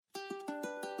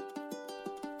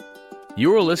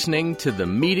You're listening to the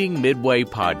Meeting Midway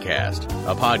podcast,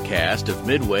 a podcast of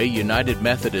Midway United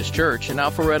Methodist Church in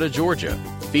Alpharetta, Georgia,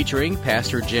 featuring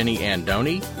Pastor Jenny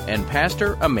Andoni and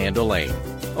Pastor Amanda Lane.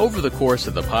 Over the course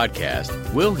of the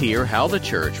podcast, we'll hear how the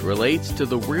church relates to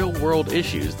the real-world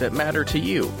issues that matter to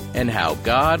you and how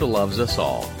God loves us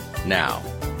all. Now,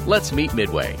 let's meet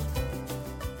Midway.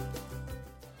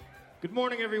 Good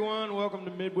morning, everyone. Welcome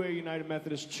to Midway United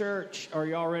Methodist Church. Are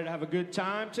y'all ready to have a good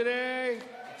time today?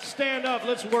 Stand up.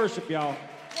 Let's worship, y'all.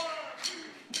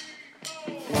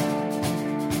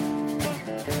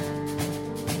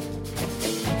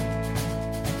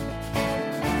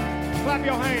 Clap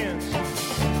your hands.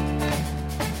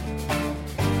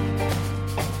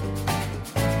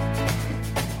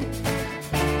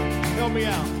 Help me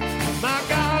out. My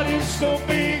God is so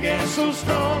big and so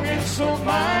strong and so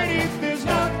mighty. There's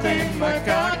nothing my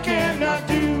God cannot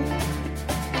do.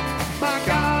 My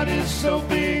God is so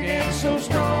big and so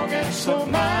strong and so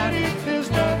mighty.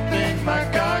 There's nothing my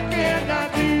God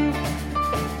cannot do.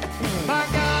 My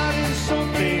God is so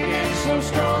big and so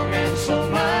strong and so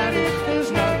mighty.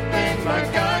 There's nothing my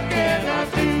God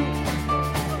cannot do.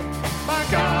 My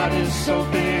God is so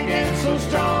big and so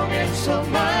strong and so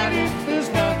mighty. There's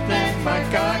nothing my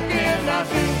God cannot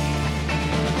do.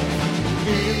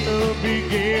 In the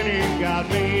beginning, God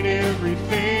made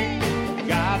everything.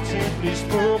 God simply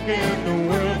spoke and the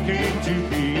world came to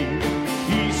be.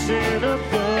 He sent a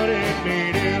flood and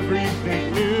made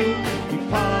everything new. He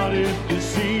parted the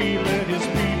sea, let his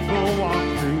people walk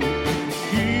through.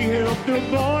 He helped the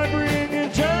boy bring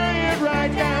a giant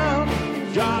right down.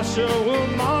 Joshua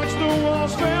marched, the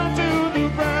walls fell to the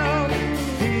ground.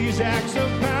 These acts of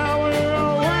power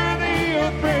are worthy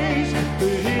of praise. But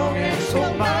he's strong and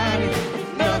so mighty,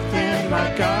 nothing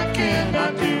my God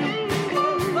cannot do.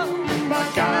 My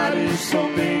God is so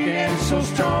big and so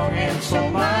strong and so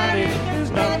mighty. There's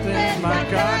nothing my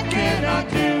God cannot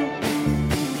do.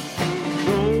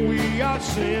 Though we are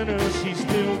sinners, He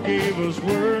still gave us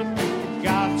worth.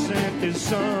 God sent His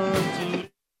Son to live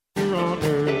here on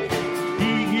earth.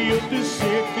 He healed the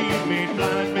sick, He made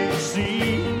blind men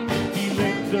see. He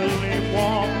let the lame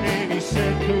walk and He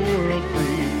set the world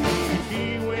free.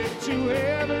 He went to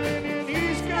heaven and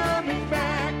He's coming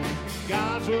back.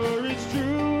 God's word is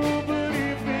true.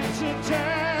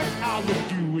 I'll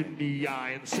look you in the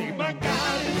eye and say, my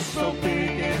God is so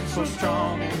big and so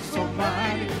strong and so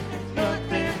mighty.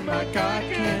 Nothing my God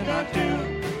cannot do.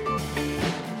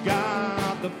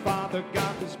 God the Father,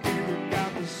 God the Spirit,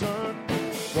 God the Son.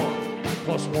 1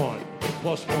 plus 1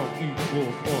 plus 1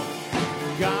 equals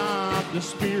 1. God the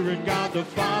Spirit, God the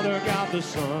Father, God the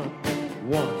Son.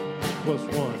 1 plus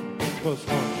 1 plus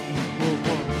 1 equals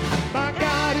 1. My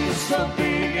God is so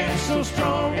big and so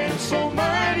strong and so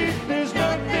mighty. There's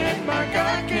nothing my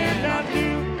God cannot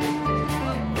do.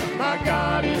 My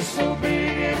God is so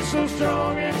big and so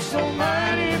strong and so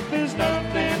mighty. There's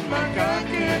nothing my God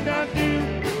cannot do.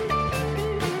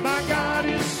 My God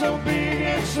is so big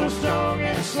and so strong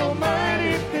and so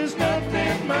mighty. There's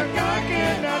nothing my God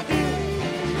cannot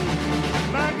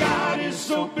do. My God is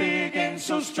so big and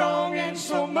so strong and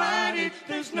so mighty.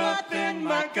 There's nothing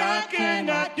my God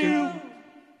cannot do.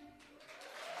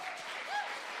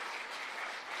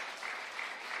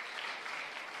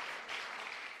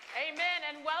 Amen,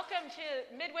 and welcome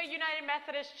to Midway United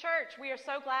Methodist Church. We are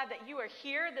so glad that you are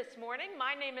here this morning.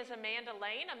 My name is Amanda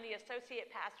Lane. I'm the associate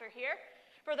pastor here.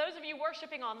 For those of you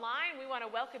worshiping online, we want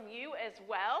to welcome you as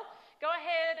well. Go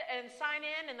ahead and sign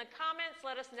in the comments.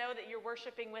 Let us know that you're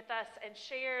worshiping with us and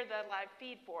share the live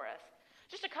feed for us.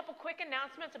 Just a couple quick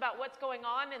announcements about what's going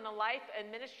on in the life and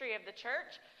ministry of the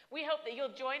church. We hope that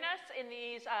you'll join us in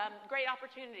these great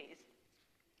opportunities.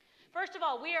 First of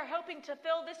all, we are hoping to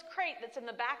fill this crate that's in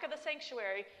the back of the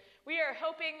sanctuary. We are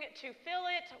hoping to fill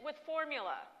it with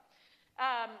formula.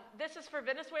 This is for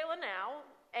Venezuela now,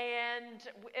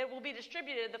 and it will be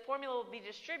distributed. The formula will be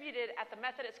distributed at the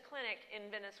Methodist Clinic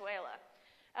in Venezuela.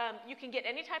 You can get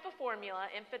any type of formula,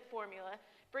 infant formula.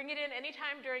 Bring it in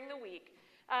anytime during the week.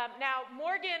 Now,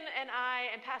 Morgan and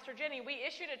I and Pastor Jenny, we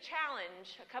issued a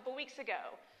challenge a couple weeks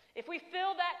ago. If we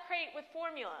fill that crate with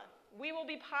formula, we will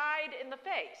be pied in the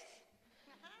face.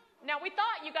 Now, we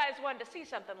thought you guys wanted to see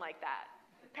something like that.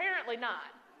 Apparently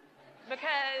not,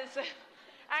 because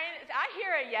I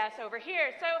hear a yes over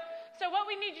here. So what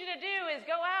we need you to do is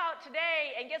go out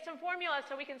today and get some formula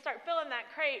so we can start filling that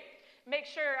crate. Make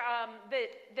sure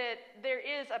that there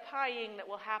is a pieing that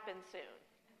will happen soon.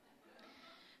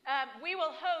 We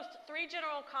will host 3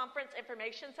 General Conference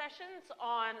information sessions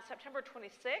on September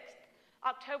 26th,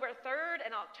 October 3rd,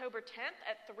 and October 10th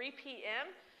at 3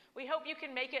 p.m. We hope you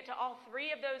can make it to all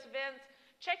 3 of those events.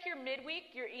 Check your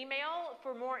midweek, your email,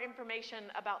 for more information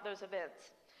about those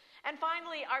events. And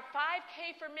finally, our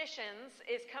 5K for Missions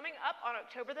is coming up on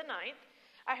October the 9th.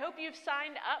 I hope you've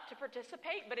signed up to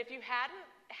participate, but if you haven't,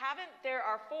 there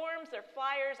are forms, there are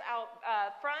flyers out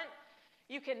front.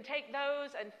 You can take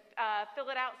those and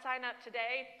fill it out, sign up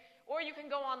today, or you can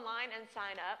go online and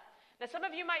sign up. Now, some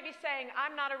of you might be saying,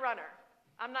 I'm not a runner.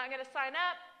 I'm not going to sign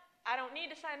up. I don't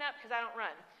need to sign up because I don't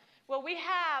run. Well, we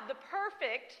have the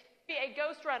perfect, be a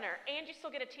ghost runner, and you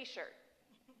still get a t-shirt.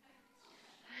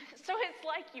 So it's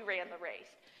like you ran the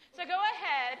race. So go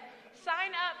ahead,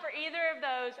 sign up for either of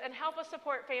those, and help us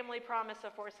support Family Promise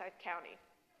of Forsyth County.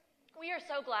 We are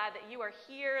so glad that you are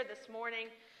here this morning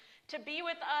to be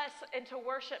with us and to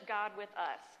worship God with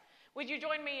us. Would you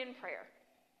join me in prayer?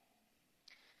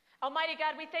 Almighty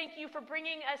God, we thank you for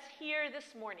bringing us here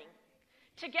this morning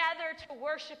together to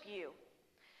worship you.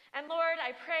 And Lord,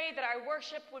 I pray that our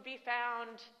worship would be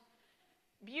found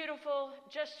beautiful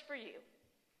just for you.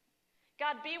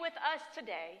 God, be with us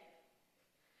today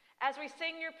as we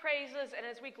sing your praises and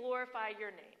as we glorify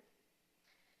your name.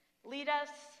 Lead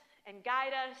us and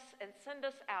guide us and send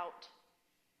us out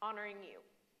honoring you.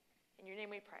 In your name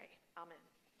we pray. Amen.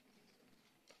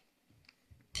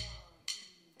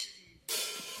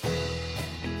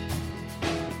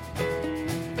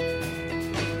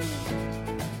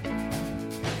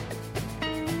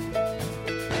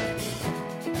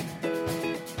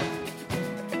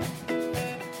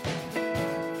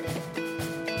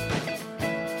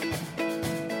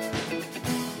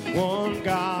 One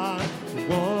God,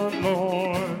 one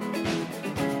Lord,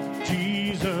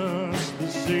 Jesus the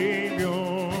Savior,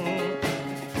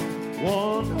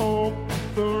 one hope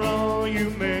for all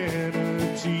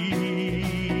humanity,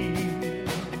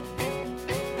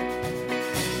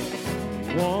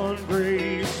 one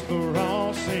grace for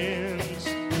all sins,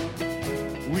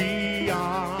 we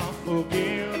are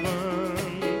forgiven,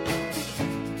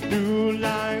 new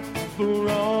life for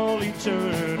all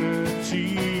eternity.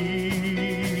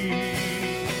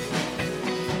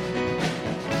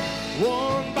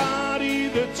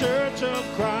 Church of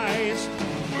Christ,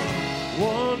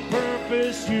 one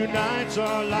purpose unites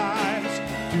our lives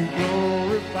to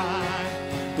glorify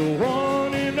the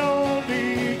one and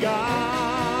only God.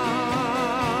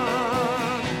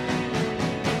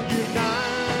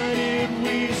 United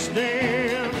we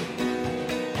stand,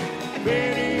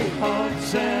 many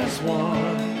hearts as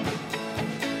one.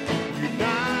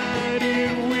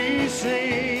 United we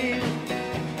sing,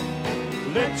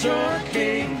 let your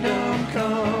kingdom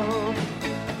come.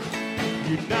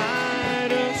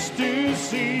 Unite us to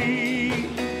see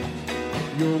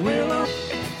your will.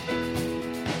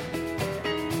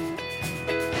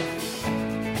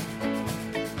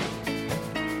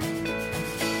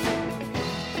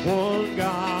 One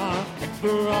God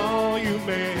for all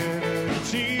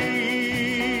humanity,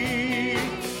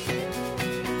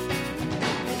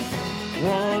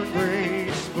 one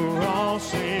grace for all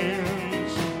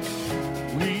sins,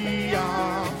 we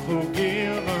are forgiven.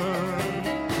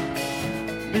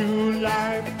 New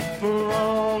life for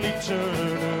all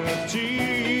eternity.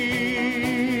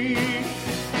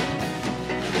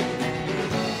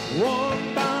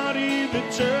 One body, the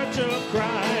Church of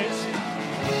Christ.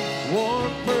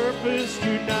 One purpose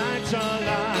unites our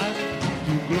lives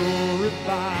to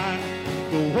glorify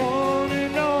the one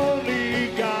and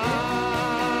only God.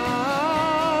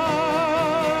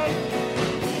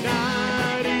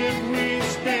 United we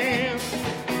stand,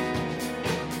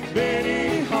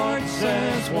 many hearts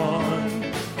as one.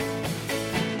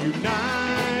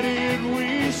 United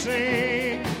we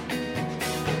sing,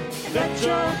 let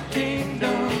your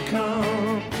kingdom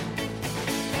come.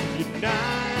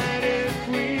 United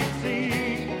we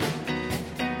sing,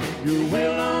 your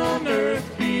will on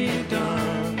earth be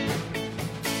done.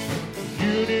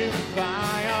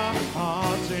 Unify our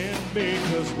hearts and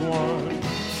make us one.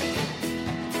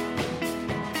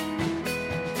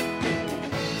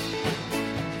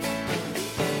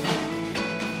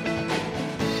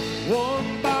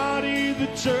 One body, the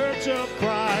Church of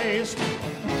Christ.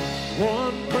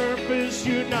 One purpose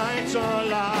unites our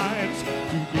lives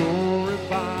to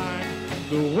glorify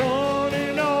the one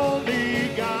and only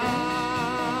God.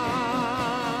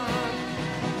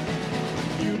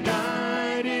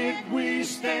 United we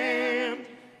stand,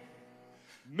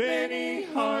 many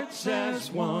hearts as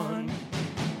one.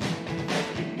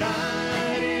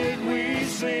 United we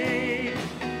sing,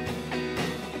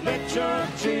 let your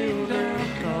children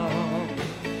come.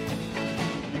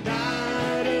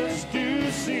 Unite us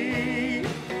to see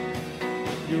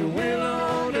your will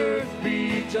on earth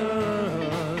be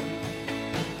done.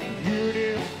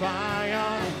 Unify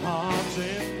our hearts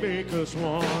and make us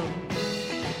one.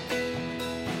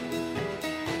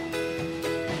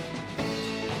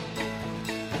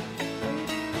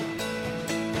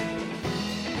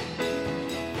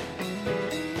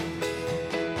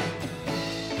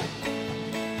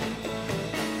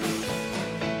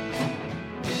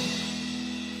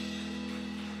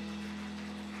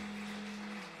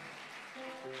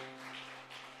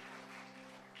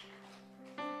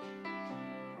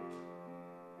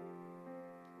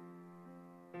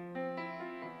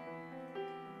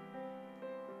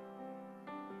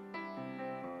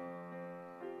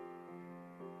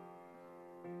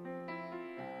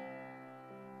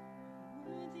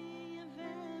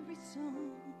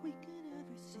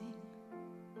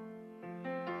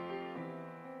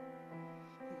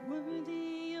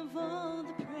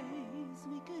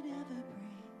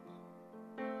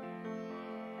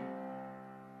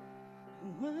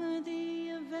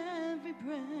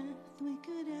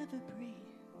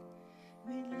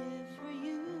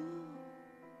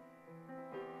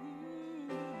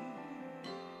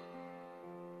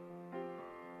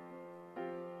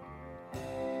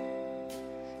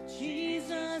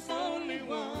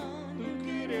 one who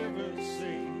could ever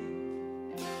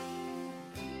sing.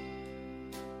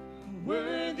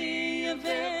 Worthy of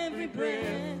every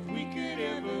breath we could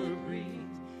ever breathe.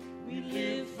 We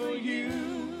live for you.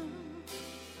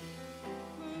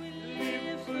 We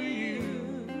live for you.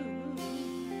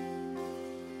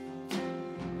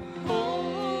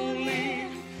 Holy,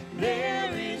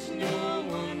 there is no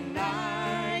one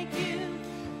like you.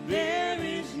 There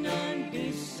is none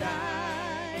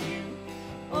beside you.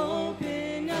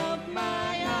 Open up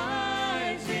my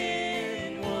eyes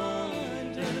in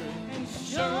wonder and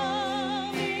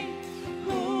show me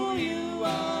who you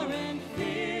are and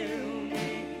fill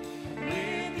me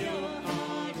with your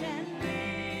heart and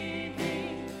lead me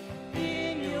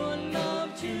in your love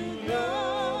to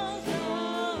those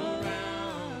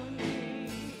around me.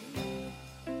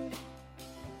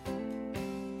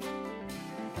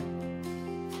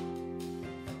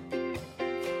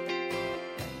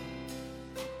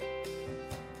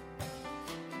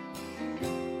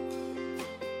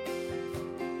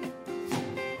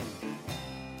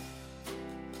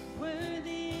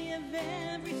 Worthy of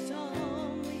every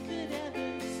song we could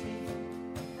ever sing.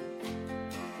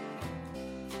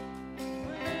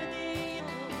 Worthy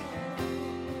of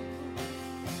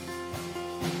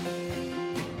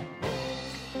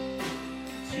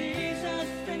Jesus,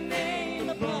 the name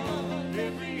above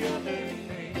every other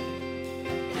name.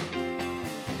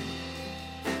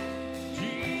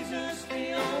 Jesus,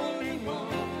 the only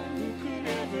one who could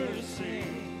ever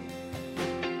sing.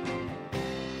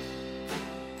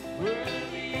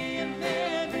 Worthy of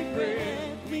every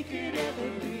breath we could ever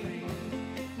breathe.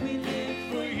 We live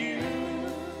for you.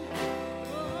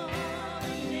 Oh,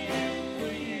 we live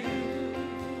for you.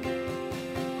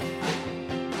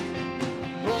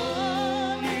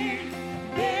 Holy,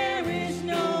 there is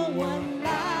no one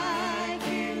like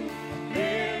you.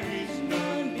 There is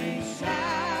none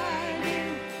beside you.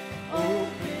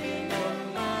 Open up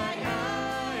my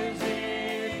eyes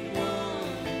in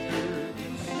wonder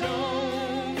and show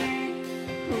me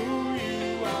who you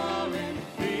are and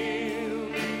fill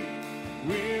me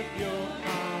with your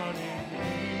heart and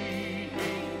lead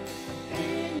me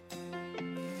in.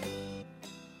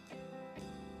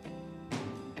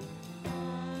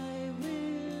 I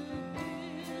will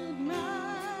build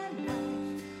my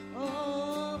life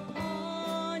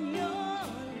upon your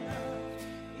love.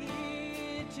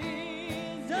 It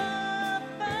is a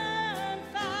firm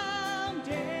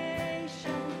foundation.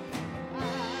 I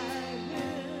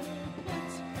will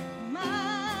put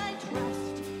my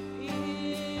trust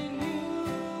in you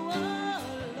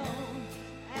alone,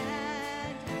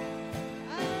 and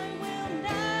I will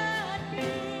not be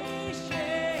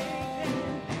shaken.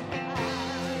 I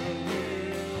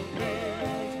will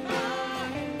build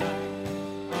my life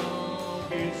on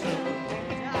His own.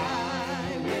 I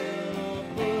will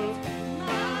put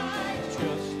my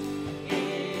trust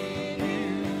in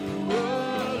you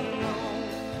alone,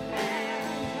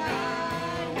 and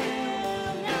I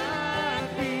will not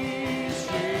be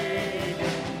shaken.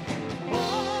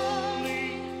 Holy,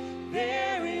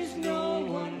 there is no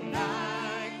one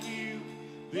like you.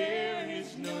 There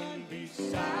is none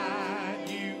beside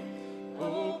you.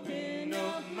 Open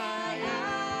up my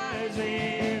eyes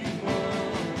in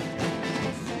wonder.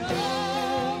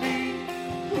 Show me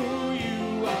who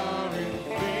you are and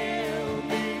fill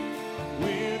me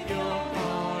with your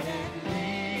heart and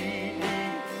lead me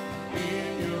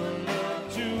in your love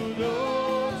to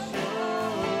those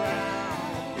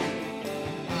around me.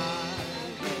 I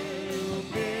will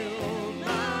build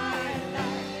my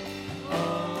life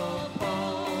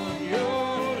upon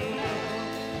your love.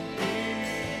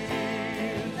 It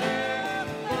is a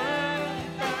firm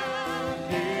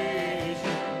foundation.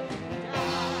 I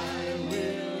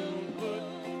will put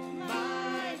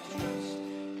my trust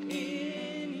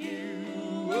in you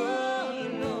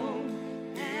alone,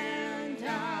 and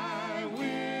I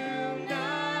will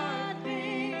not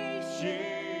be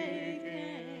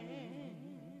shaken.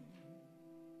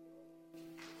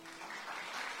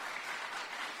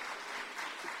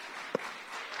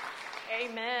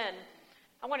 Amen.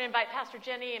 I want to invite Pastor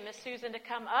Jenny and Miss Susan to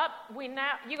come up.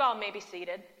 You all may be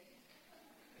seated.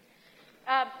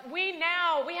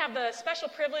 We have the special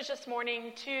privilege this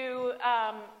morning to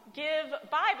give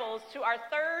Bibles to our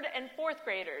 3rd and 4th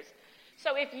graders.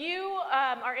 So if you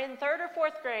are in 3rd or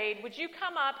 4th grade, would you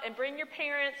come up and bring your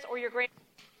parents or your grand...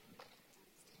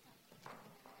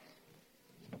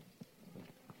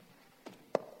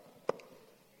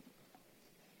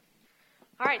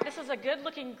 All right, this is a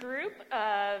good-looking group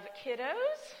of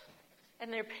kiddos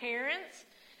and their parents.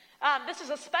 This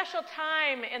is a special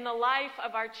time in the life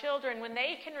of our children when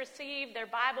they can receive their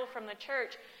Bible from the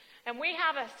church. And we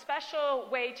have a special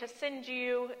way to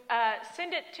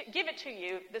give it to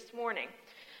you this morning.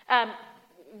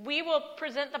 We will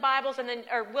present the Bibles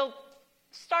we'll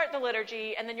start the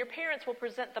liturgy, and then your parents will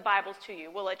present the Bibles to you.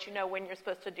 We'll let you know when you're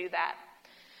supposed to do that.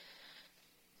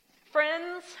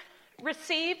 Friends,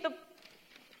 receive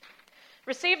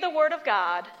the Word of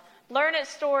God, learn its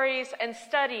stories, and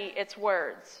study its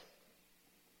words.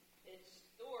 Its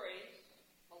stories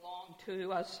belong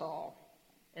to us all,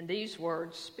 and these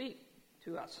words speak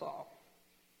to us all.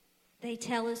 They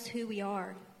tell us who we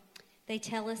are. They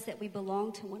tell us that we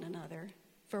belong to one another,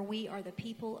 for we are the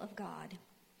people of God.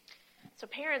 So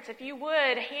parents, if you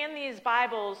would, hand these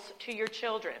Bibles to your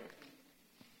children.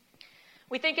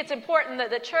 We think it's important that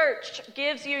the church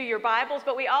gives you your Bibles,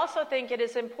 but we also think it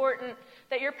is important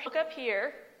that you're pick up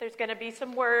here. There's going to be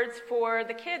some words for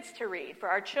the kids to read, for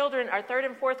our children, our 3rd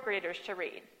and 4th graders to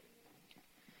read.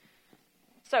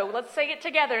 So let's say it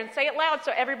together and say it loud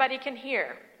so everybody can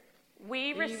hear.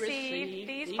 We receive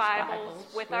these Bibles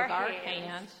with our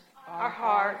hands, our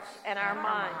hearts, and our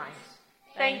minds.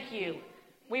 Thank you.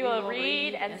 We will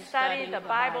read and study the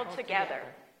Bible together.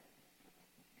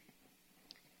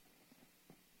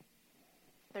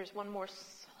 There's one more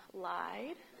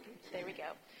slide. There we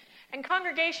go. And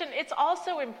congregation, it's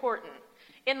also important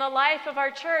in the life of our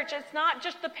church. It's not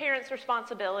just the parents'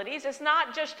 responsibilities. It's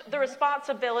not just the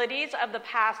responsibilities of the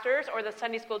pastors or the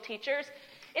Sunday school teachers.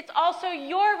 It's also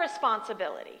your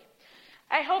responsibility.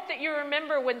 I hope that you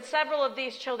remember when several of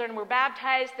these children were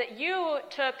baptized that you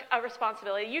took a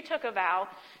responsibility, you took a vow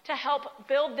to help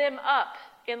build them up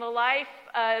in the life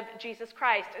of Jesus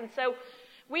Christ. And so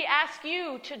we ask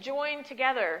you to join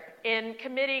together in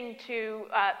committing to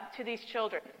these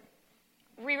children.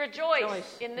 We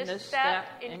rejoice in this step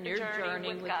in your journey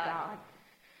with God.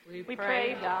 We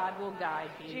pray God will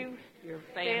guide you, your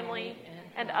family,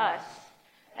 and us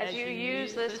as you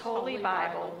use this Holy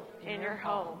Bible in your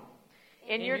home,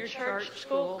 in your church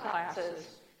school classes,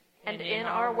 and in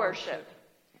our worship.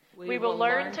 We will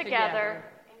learn together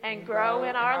and grow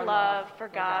in our love for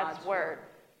God's Word.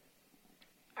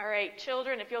 All right,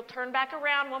 children, if you'll turn back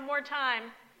around one more time,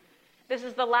 this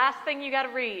is the last thing you got to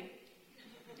read.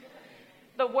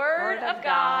 The Word of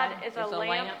God is a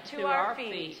lamp to our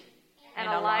feet and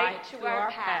a light to our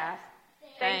path.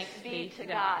 Thanks be to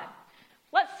God.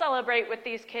 Let's celebrate with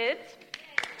these kids.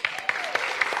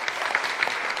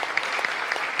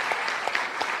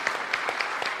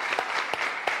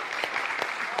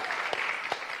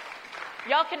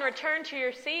 Y'all can return to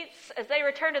your seats. As they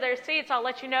return to their seats, I'll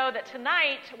let you know that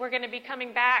tonight we're going to be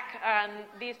coming back.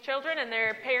 These children and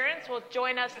their parents will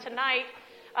join us tonight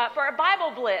for a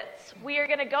Bible Blitz. We are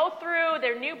going to go through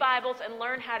their new Bibles and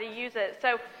learn how to use it.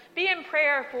 So be in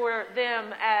prayer for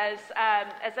them as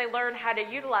they learn how to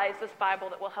utilize this Bible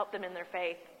that will help them in their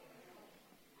faith.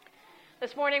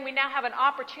 This morning we now have an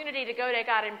opportunity to go to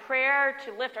God in prayer,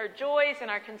 to lift our joys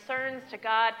and our concerns to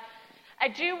God. I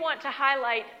do want to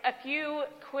highlight a few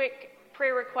quick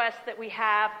prayer requests that we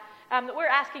have that we're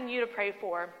asking you to pray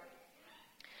for.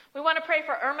 We want to pray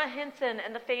for Irma Henson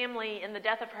and the family in the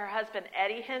death of her husband,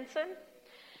 Eddie Henson.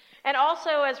 And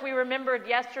also, as we remembered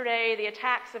yesterday, the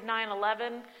attacks of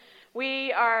 9/11,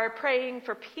 we are praying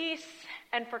for peace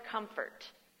and for comfort.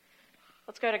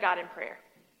 Let's go to God in prayer.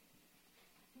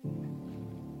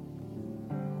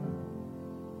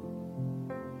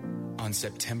 On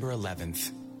September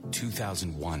 11th,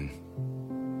 2001,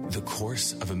 the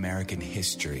course of American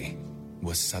history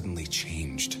was suddenly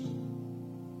changed.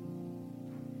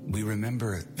 We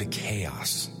remember the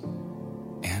chaos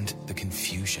and the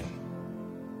confusion,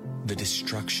 the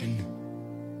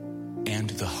destruction and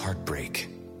the heartbreak,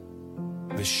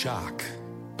 the shock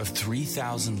of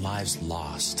 3,000 lives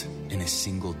lost in a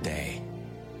single day.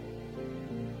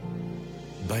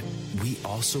 But we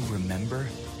also remember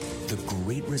the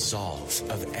great resolve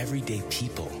of everyday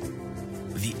people,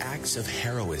 the acts of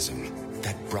heroism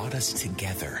that brought us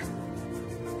together,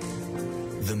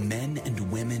 the men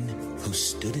and women who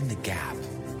stood in the gap,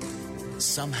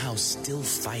 somehow still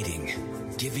fighting,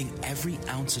 giving every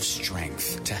ounce of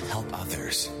strength to help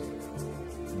others.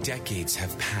 Decades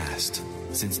have passed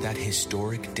since that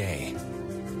historic day,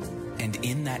 and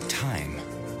in that time,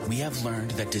 we have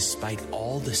learned that despite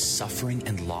all the suffering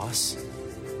and loss,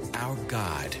 our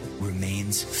God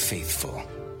remains faithful.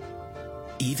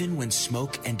 Even when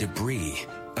smoke and debris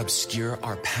obscure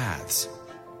our paths,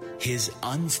 His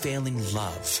unfailing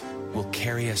love will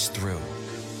carry us through.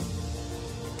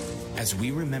 As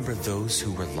we remember those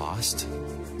who were lost,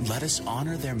 let us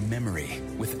honor their memory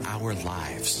with our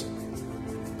lives,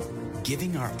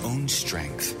 giving our own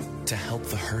strength to help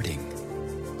the hurting,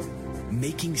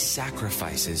 making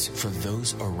sacrifices for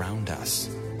those around us,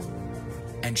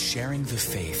 and sharing the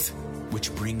faith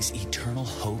which brings eternal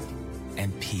hope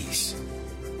and peace.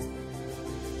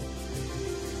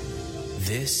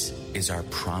 This is our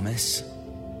promise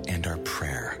and our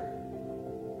prayer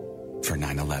for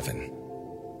 9/11.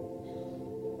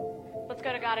 Let's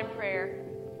go to God in prayer.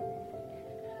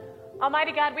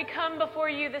 Almighty God, we come before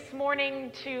you this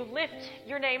morning to lift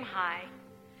your name high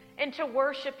and to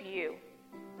worship you.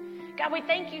 God, we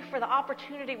thank you for the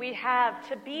opportunity we have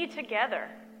to be together,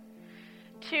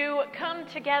 to come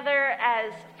together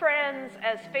as friends,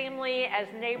 as family, as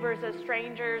neighbors, as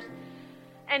strangers,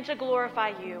 and to glorify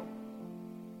you.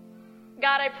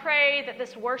 God, I pray that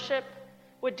this worship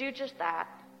would do just that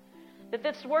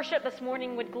this worship this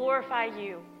morning would glorify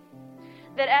you,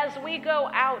 that as we go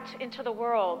out into the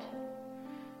world,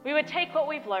 we would take what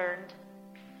we've learned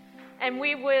and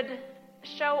we would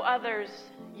show others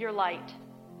your light.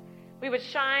 We would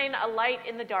shine a light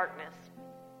in the darkness.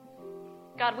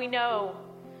 God, we know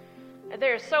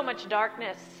there is so much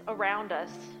darkness around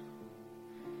us.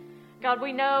 God,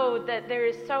 we know that there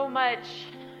is so much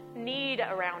need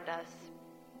around us.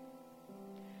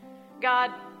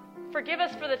 God, forgive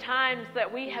us for the times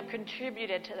that we have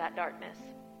contributed to that darkness.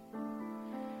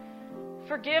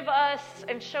 Forgive us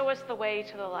and show us the way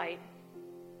to the light.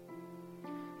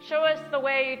 Show us the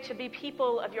way to be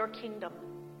people of your kingdom.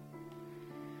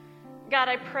 God,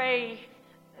 I pray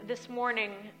this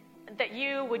morning that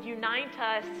you would unite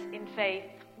us in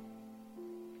faith.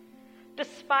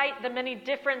 Despite the many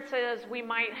differences we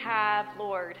might have,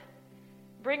 Lord,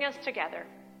 bring us together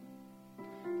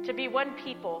to be one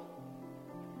people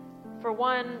for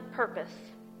one purpose,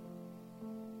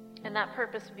 and that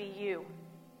purpose be you.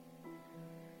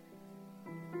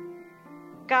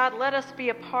 God, let us be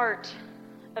a part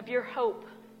of your hope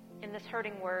in this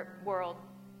hurting world.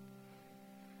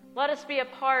 Let us be a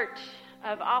part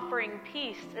of offering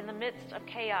peace in the midst of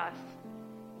chaos.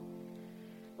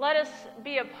 Let us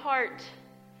be a part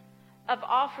of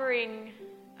offering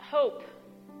hope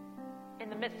in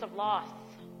the midst of loss,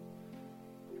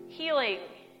 healing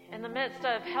in the midst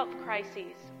of health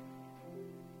crises.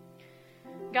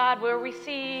 God, where we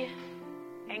see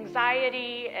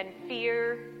anxiety and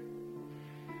fear,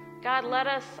 God, let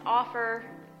us offer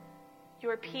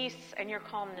your peace and your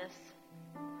calmness.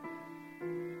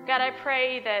 God, I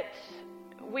pray that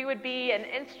we would be an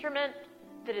instrument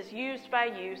that is used by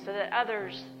you so that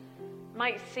others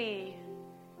might see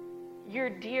your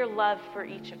dear love for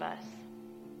each of us.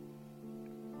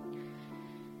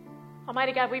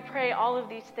 Almighty God, we pray all of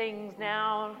these things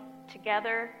now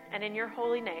together and in your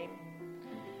holy name.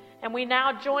 And we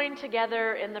now join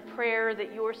together in the prayer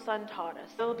that your Son taught us.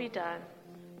 It will be done.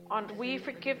 And we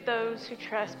forgive those who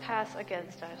trespass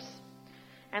against us.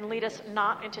 And lead us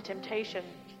not into temptation,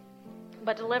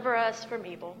 but deliver us from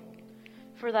evil.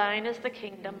 For thine is the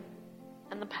kingdom,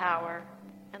 and the power,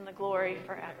 and the glory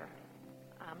forever.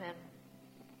 Amen.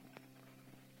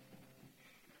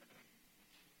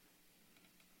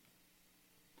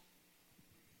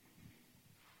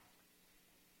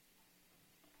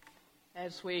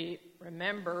 As we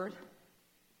remember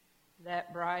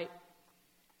that bright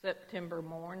September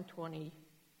morn 20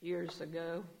 years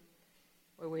ago,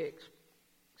 where we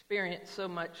experienced so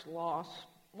much loss,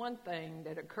 one thing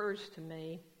that occurs to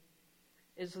me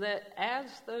is that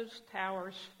as those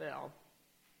towers fell,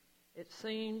 it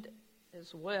seemed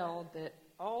as well that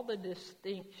all the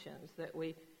distinctions that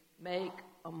we make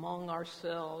among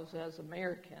ourselves as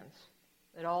Americans,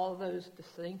 that all those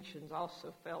distinctions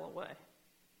also fell away.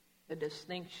 The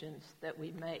distinctions that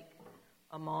we make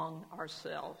among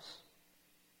ourselves.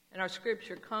 And our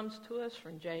scripture comes to us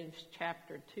from James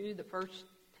chapter 2, the first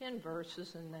 10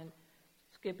 verses, and then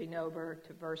skipping over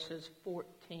to verses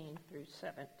 14 through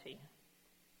 17.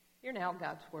 Hear now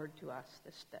God's word to us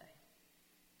this day.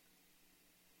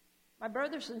 My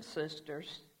brothers and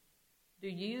sisters, do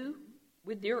you,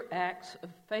 with your acts of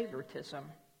favoritism,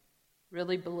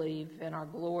 really believe in our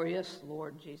glorious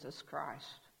Lord Jesus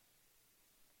Christ?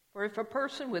 For if a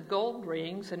person with gold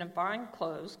rings and in fine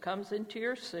clothes comes into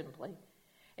your assembly,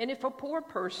 and if a poor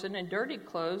person in dirty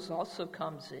clothes also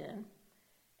comes in,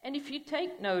 and if you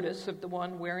take notice of the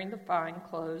one wearing the fine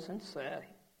clothes and say,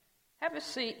 "Have a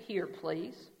seat here,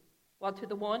 please," while to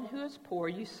the one who is poor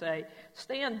you say,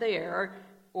 "Stand there,"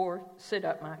 or "Sit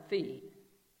at my feet,"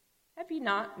 have you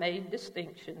not made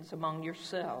distinctions among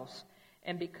yourselves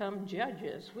and become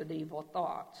judges with evil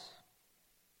thoughts?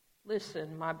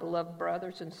 Listen, my beloved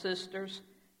brothers and sisters,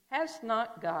 has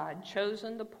not God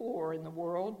chosen the poor in the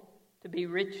world to be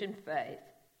rich in faith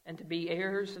and to be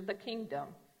heirs of the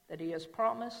kingdom that he has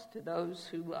promised to those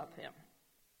who love him?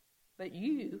 But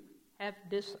you have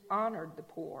dishonored the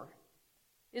poor.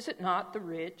 Is it not the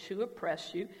rich who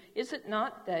oppress you? Is it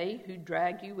not they who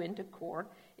drag you into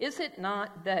court? Is it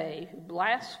not they who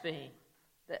blaspheme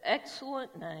the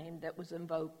excellent name that was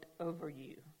invoked over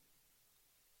you?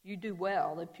 You do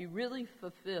well if you really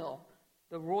fulfill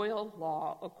the royal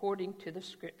law according to the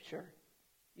Scripture.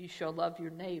 You shall love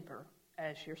your neighbor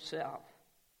as yourself.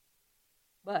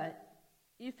 But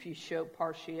if you show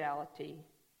partiality,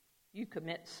 you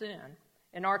commit sin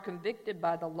and are convicted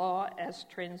by the law as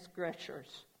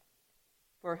transgressors.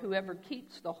 For whoever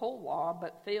keeps the whole law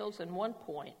but fails in one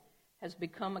point has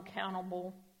become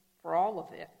accountable for all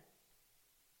of it.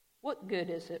 What good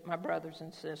is it, my brothers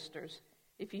and sisters,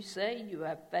 if you say you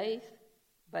have faith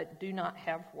but do not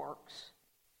have works?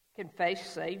 Can faith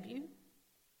save you?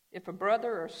 If a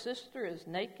brother or sister is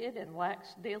naked and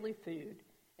lacks daily food,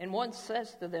 and one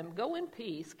says to them, "Go in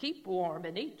peace, keep warm,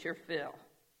 and eat your fill,"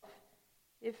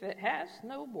 if it has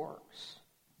no works,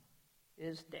 it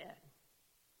is dead.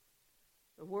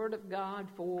 The word of God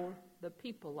for the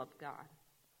people of God.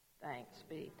 Thanks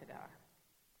be to God.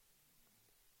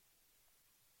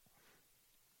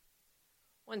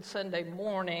 One Sunday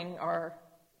morning, our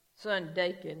son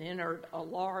Dakin entered a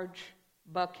large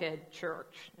Buckhead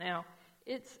church. Now,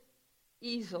 it's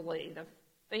easily the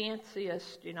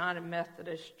fanciest United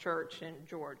Methodist church in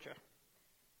Georgia,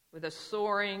 with a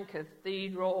soaring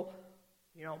cathedral,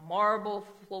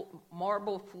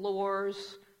 marble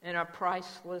floors, and a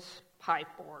priceless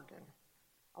pipe organ.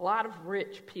 A lot of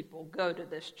rich people go to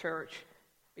this church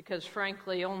because,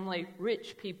 frankly, only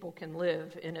rich people can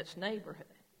live in its neighborhood.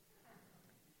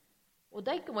 Well,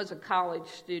 Dakin was a college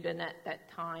student at that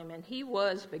time, and he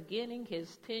was beginning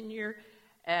his tenure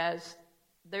as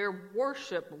their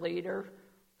worship leader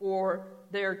for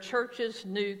their church's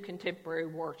new contemporary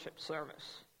worship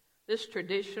service. This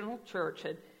traditional church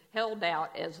had held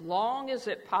out as long as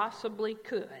it possibly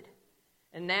could,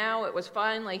 and now it was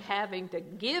finally having to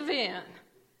give in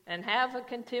and have a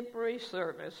contemporary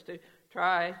service to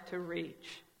try to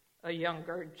reach a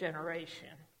younger generation.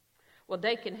 Well,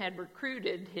 Dakin had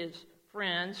recruited his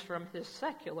friends from his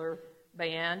secular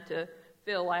band to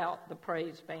fill out the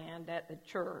praise band at the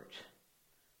church.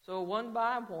 So one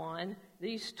by one,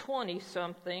 these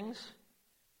 20-somethings,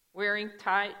 wearing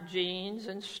tight jeans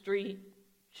and street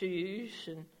shoes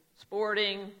and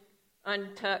sporting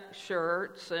untucked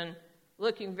shirts and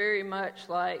looking very much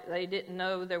like they didn't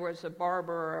know there was a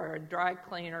barber or a dry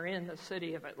cleaner in the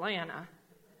city of Atlanta.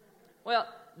 Well,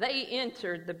 they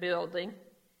entered the building,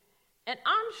 and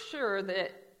I'm sure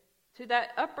that to that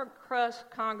upper crust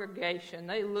congregation,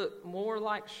 they looked more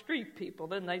like street people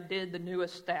than they did the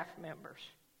newest staff members.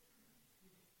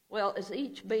 Well, as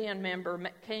each band member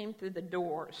came through the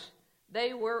doors,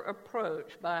 they were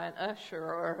approached by an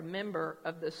usher or a member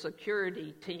of the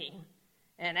security team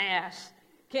and asked,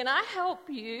 "Can I help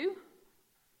you?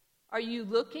 Are you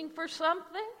looking for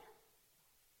something?"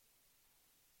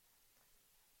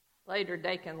 Later,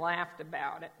 Dakin laughed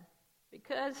about it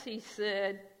because he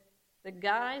said the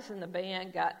guys in the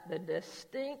band got the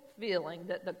distinct feeling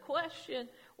that the question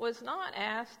was not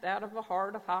asked out of a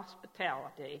heart of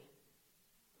hospitality,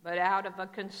 but out of a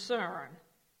concern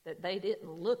that they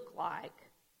didn't look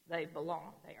like they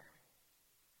belonged there.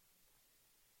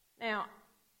 Now,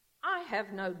 I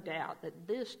have no doubt that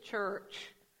this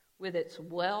church, with its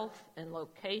wealth and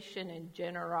location and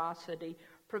generosity,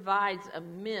 provides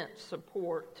immense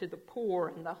support to the poor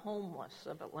and the homeless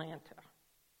of Atlanta.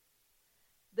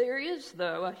 There is,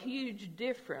 though, a huge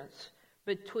difference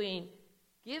between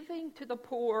giving to the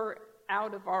poor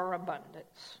out of our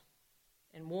abundance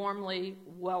and warmly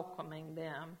welcoming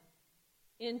them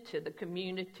into the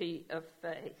community of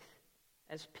faith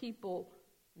as people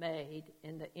made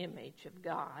in the image of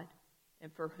God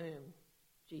and for whom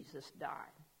Jesus died.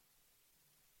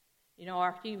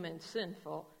 Our human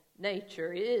sinful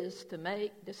nature is to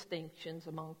make distinctions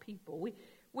among people.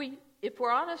 We, if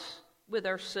we're honest with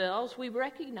ourselves, we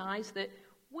recognize that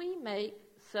we make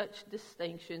such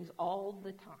distinctions all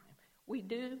the time. We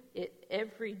do it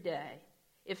every day,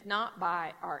 if not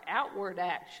by our outward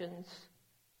actions,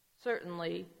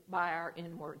 certainly by our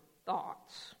inward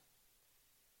thoughts.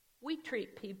 We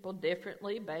treat people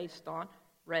differently based on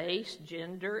race,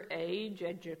 gender, age,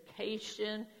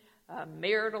 education,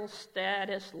 marital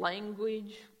status,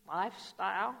 language,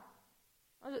 lifestyle.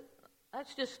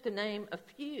 That's just to name a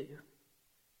few.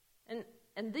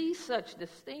 And these such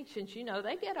distinctions,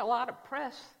 they get a lot of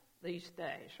press these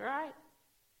days, right?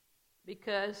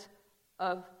 Because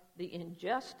of the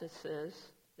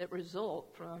injustices that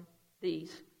result from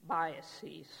these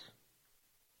biases.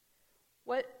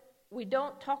 What we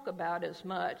don't talk about as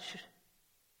much,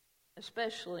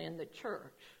 especially in the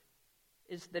church,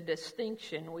 is the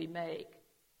distinction we make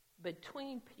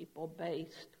between people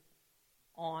based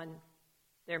on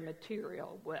their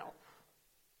material wealth.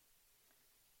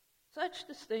 Such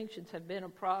distinctions have been a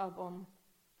problem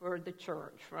for the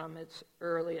church from its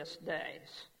earliest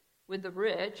days. With the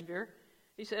rich,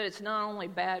 he said it's not only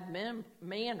bad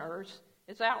manners,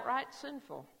 it's outright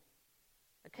sinful.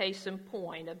 A case in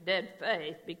point of dead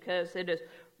faith because it is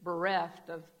bereft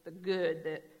of the good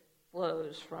that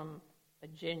flows from a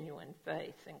genuine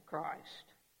faith in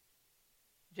Christ.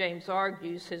 James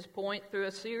argues his point through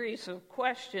a series of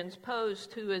questions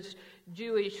posed to his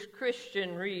Jewish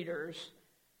Christian readers.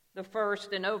 The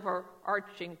first and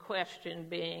overarching question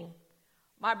being,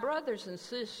 my brothers and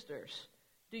sisters,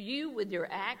 do you with your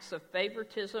acts of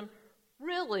favoritism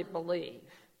really believe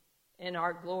in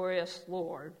our glorious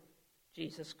Lord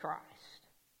Jesus Christ?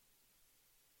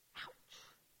 Ouch.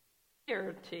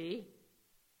 Clarity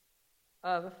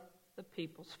of the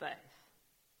people's faith.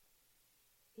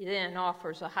 He then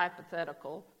offers a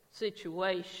hypothetical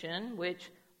situation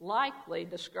which likely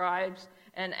describes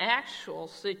an actual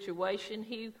situation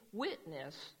he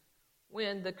witnessed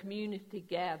when the community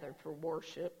gathered for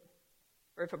worship.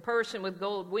 Or if a person with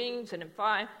gold wings and in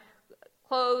fine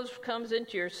clothes comes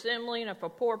into your assembly, and if a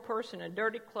poor person in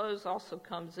dirty clothes also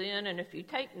comes in, and if you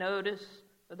take notice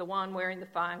of the one wearing the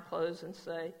fine clothes and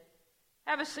say,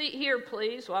 have a seat here,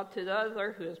 please, while to the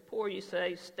other who is poor you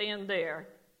say, stand there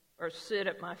or sit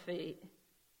at my feet,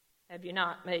 have you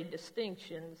not made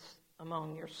distinctions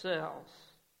among yourselves?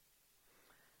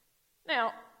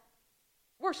 Now,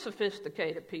 we're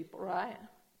sophisticated people, right?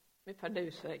 If I do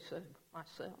say so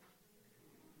myself.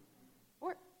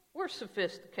 We're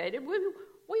sophisticated.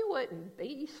 We wouldn't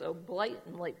be so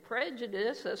blatantly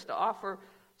prejudiced as to offer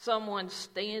someone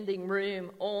standing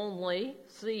room only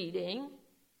seating,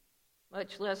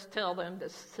 much less tell them to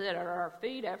sit at our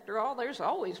feet. After all, there's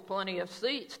always plenty of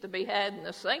seats to be had in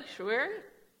the sanctuary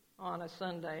on a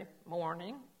Sunday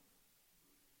morning.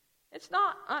 It's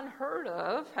not unheard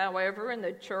of, however, in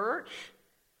the church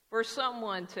for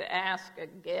someone to ask a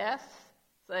guest,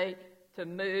 say, to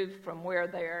move from where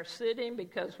they are sitting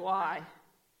because why?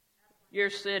 You're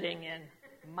sitting in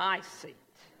my seat.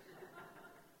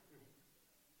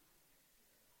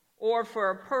 Or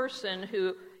for a person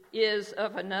who is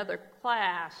of another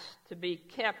class to be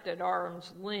kept at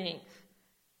arm's length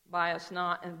by us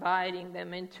not inviting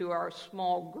them into our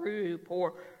small group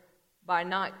or by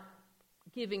not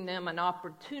giving them an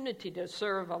opportunity to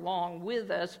serve along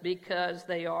with us because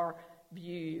they are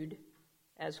viewed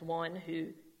as one who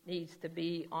needs to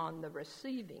be on the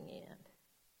receiving end,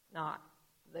 not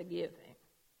the giving.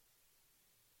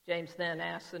 James then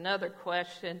asks another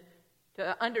question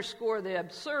to underscore the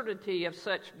absurdity of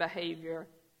such behavior.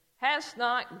 Has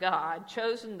not God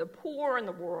chosen the poor in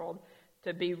the world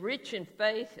to be rich in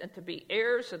faith and to be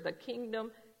heirs of the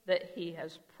kingdom that he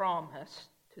has promised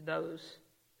to those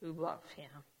who love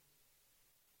him?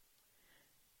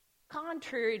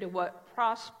 Contrary to what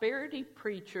prosperity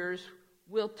preachers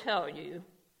will tell you,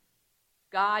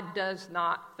 God does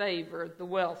not favor the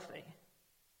wealthy.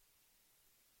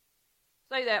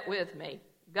 Say that with me.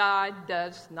 God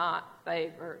does not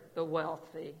favor the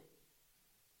wealthy.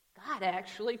 God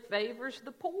actually favors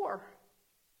the poor.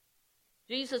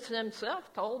 Jesus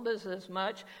himself told us as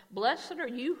much. Blessed are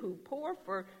you who poor,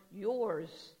 for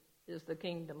yours is the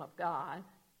kingdom of God.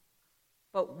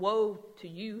 But woe to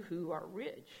you who are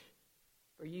rich,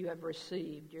 for you have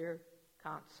received your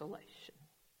consolation.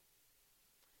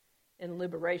 In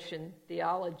liberation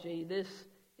theology, this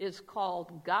is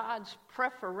called God's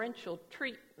preferential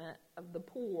treatment of the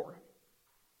poor.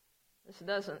 This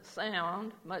doesn't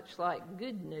sound much like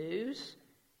good news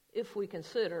if we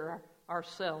consider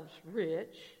ourselves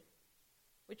rich,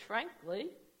 which frankly,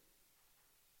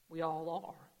 we all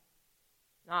are.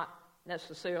 Not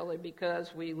necessarily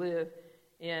because we live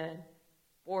in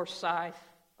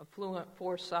affluent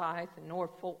Forsyth and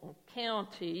North Fulton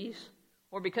counties,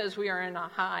 or because we are in a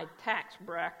high tax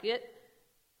bracket,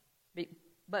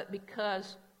 but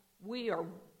because we are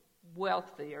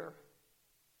wealthier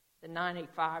than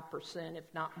 95%, if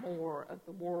not more, of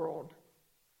the world,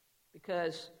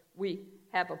 because we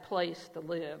have a place to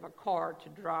live, a car to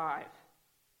drive,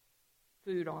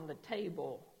 food on the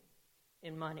table,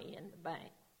 and money in the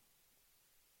bank.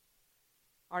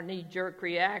 Our knee-jerk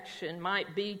reaction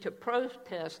might be to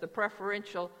protest the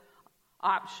preferential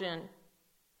option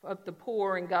of the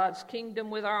poor in God's kingdom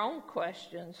with our own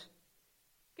questions.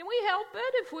 Can we help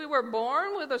it if we were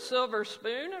born with a silver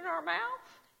spoon in our mouth?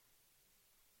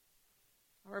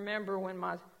 I remember when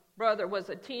my brother was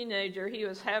a teenager, he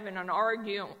was having an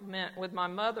argument with my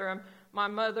mother, and my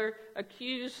mother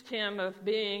accused him of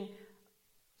being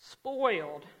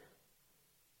spoiled.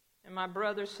 And my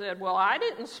brother said, well, I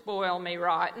didn't spoil me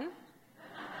rotten.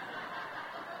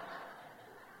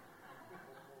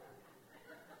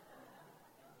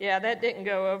 Yeah, that didn't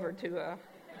go over too well.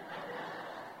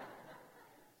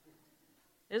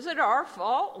 Is it our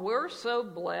fault? We're so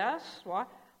blessed.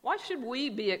 Why should we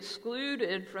be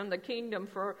excluded from the kingdom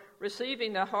for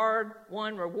receiving the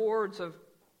hard-won rewards of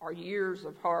our years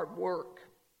of hard work?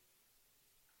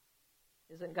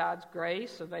 Isn't God's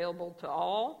grace available to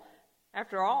all?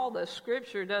 After all, the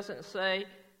scripture doesn't say,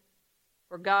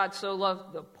 for God so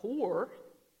loved the poor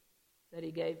that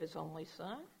he gave his only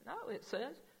son. No, it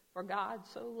says, for God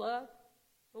so loved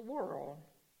the world.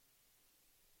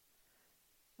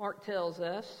 Mark tells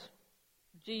us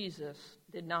Jesus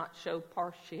did not show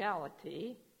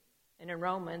partiality. And in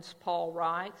Romans, Paul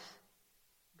writes,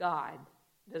 God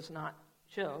does not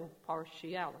show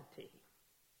partiality.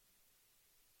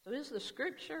 So is the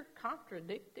scripture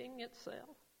contradicting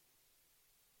itself?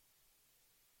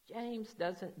 James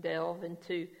doesn't delve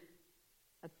into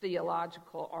a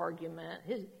theological argument.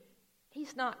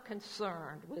 He's not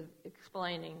concerned with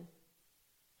explaining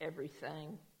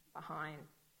everything behind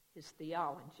his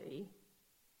theology.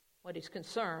 What he's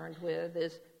concerned with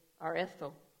is our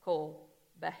ethical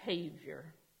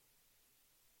behavior.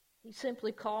 He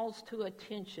simply calls to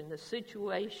attention the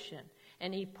situation,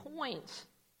 and he points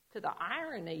to the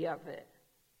irony of it.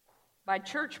 By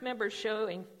church members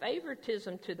showing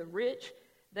favoritism to the rich,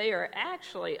 they are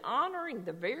actually honoring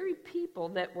the very people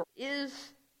that were.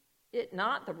 Is it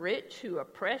not the rich who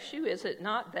oppress you? Is it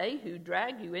not they who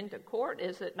drag you into court?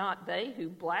 Is it not they who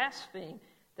blaspheme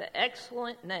the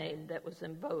excellent name that was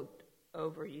invoked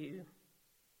over you?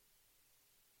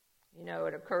 You know,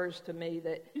 it occurs to me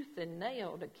that tooth and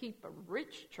nail to keep a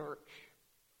rich church,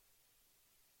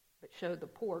 but show the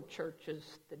poor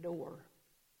churches the door.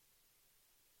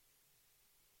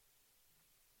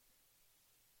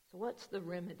 So what's the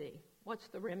remedy? What's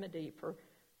the remedy for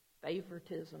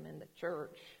favoritism in the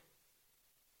church?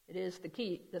 It is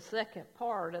the second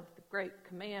part of the Great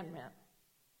Commandment.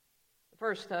 The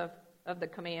first of the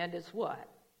command is what?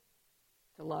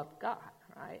 To love God,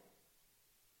 right?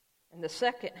 And the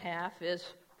second half is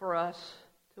for us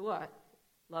to what?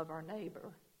 Love our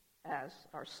neighbor as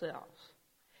ourselves.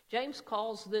 James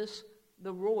calls this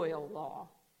the royal law.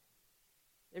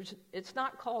 It's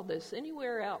not called this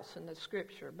anywhere else in the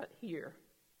scripture but here.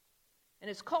 And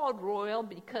it's called royal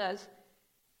because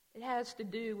it has to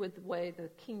do with the way the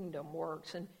kingdom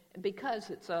works and because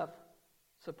it's of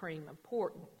supreme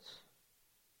importance.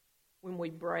 When we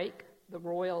break the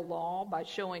royal law by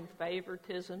showing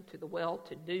favoritism to the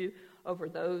well-to-do over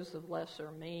those of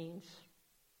lesser means,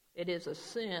 it is a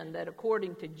sin that,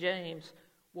 according to James,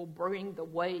 will bring the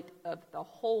weight of the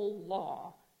whole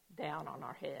law down on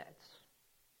our heads.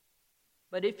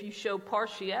 But if you show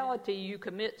partiality, you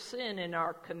commit sin and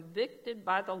are convicted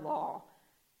by the law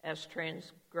as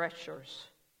transgressors.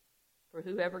 For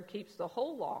whoever keeps the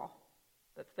whole law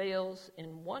but fails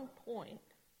in one point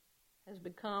has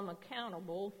become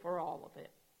accountable for all of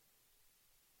it.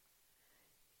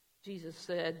 Jesus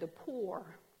said, the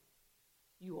poor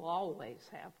you will always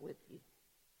have with you.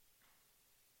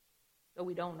 Though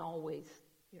we don't always,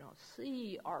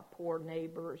 see our poor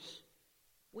neighbors,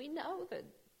 we know that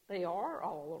they are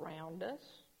all around us.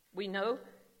 We know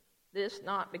this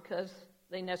not because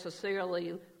they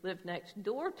necessarily live next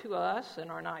door to us in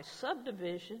our nice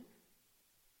subdivision,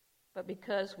 but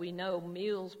because we know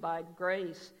Meals by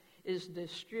Grace is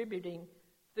distributing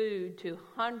food to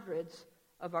hundreds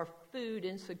of our food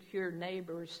insecure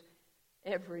neighbors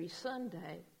every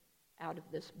Sunday out of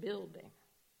this building.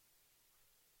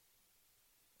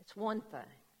 It's one thing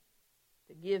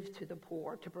to give to the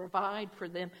poor, to provide for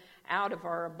them out of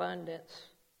our abundance,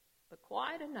 but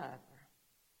quite another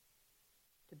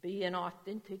to be in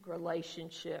authentic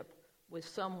relationship with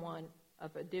someone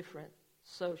of a different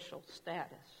social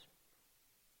status.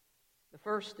 The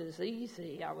first is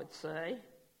easy, I would say,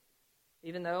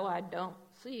 even though I don't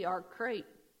see our crate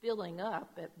filling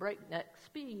up at breakneck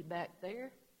speed back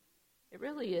there. It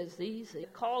really is easy.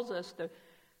 It calls us to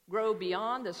grow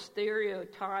beyond the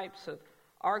stereotypes of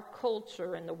our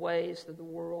culture and the ways of the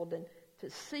world and to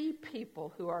see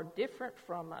people who are different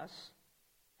from us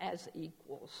as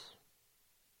equals.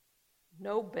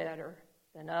 No better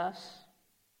than us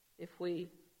if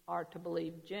we are to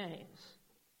believe James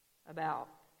about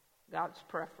God's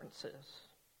preferences.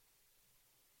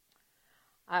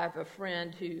 I have a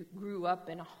friend who grew up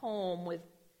in a home with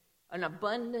an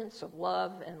abundance of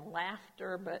love and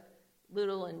laughter, but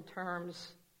little in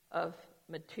terms of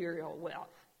material wealth.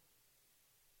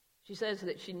 She says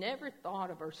that she never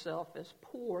thought of herself as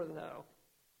poor, though,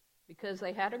 because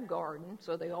they had a garden,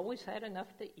 so they always had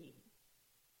enough to eat,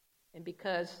 and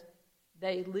because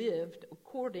they lived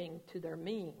according to their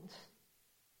means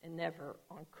and never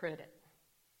on credit.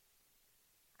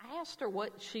 I asked her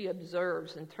what she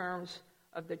observes in terms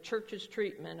of the church's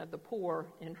treatment of the poor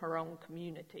in her own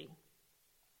community.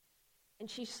 And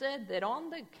she said that on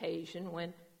the occasion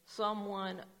when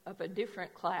someone of a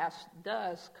different class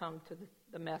does come to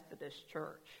the Methodist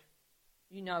Church,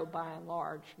 you know, by and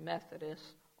large,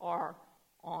 Methodists are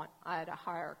at a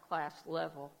higher class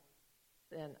level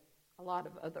than a lot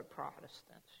of other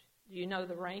Protestants. Do you know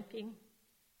the ranking?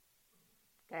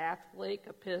 Catholic,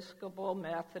 Episcopal,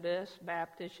 Methodist,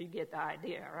 Baptist, you get the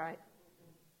idea, right?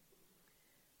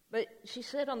 But she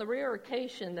said on the rare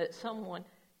occasion that someone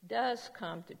does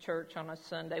come to church on a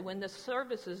Sunday, when the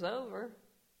service is over,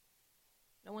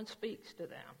 no one speaks to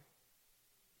them.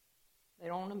 They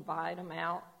don't invite them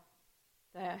out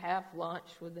to have lunch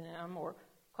with them or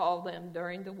call them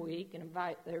during the week and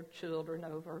invite their children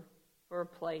over for a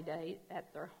play date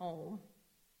at their home.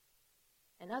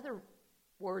 In other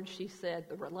words, she said,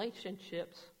 the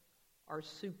relationships are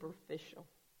superficial,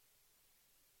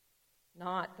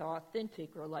 not the authentic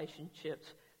relationships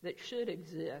that should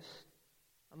exist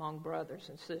among brothers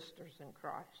and sisters in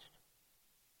Christ.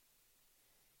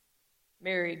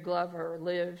 Mary Glover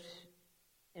lived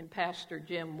in Pastor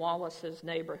Jim Wallace's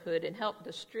neighborhood and helped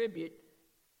distribute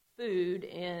food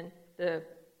in the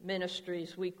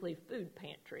ministry's weekly food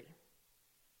pantry.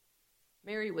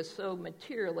 Mary was so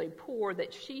materially poor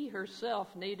that she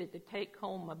herself needed to take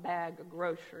home a bag of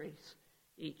groceries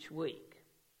each week.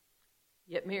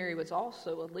 Yet Mary was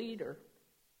also a leader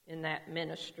in that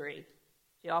ministry.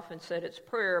 She often said it's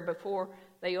prayer before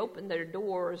they opened their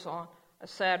doors on a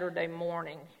Saturday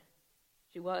morning.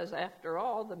 She was, after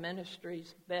all, the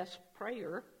ministry's best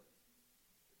prayer.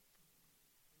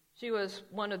 She was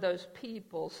one of those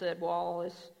people, said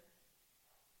Wallace,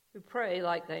 who pray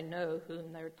like they know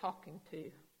whom they're talking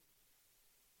to.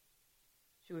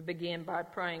 She would begin by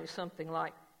praying something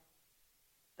like,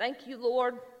 "Thank you,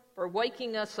 Lord, for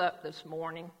waking us up this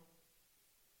morning.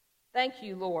 Thank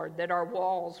you, Lord, that our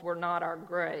walls were not our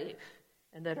grave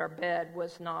and that our bed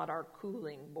was not our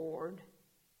cooling board.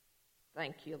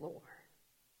 Thank you, Lord."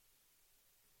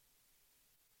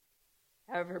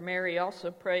 However, Mary also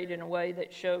prayed in a way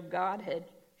that showed God had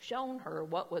shown her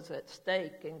what was at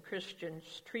stake in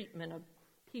Christians' treatment of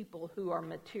people who are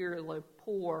materially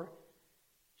poor.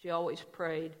 She always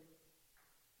prayed,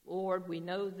 "Lord, we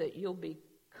know that you'll be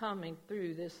coming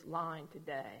through this line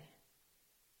today.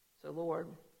 So,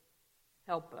 Lord,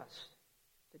 help us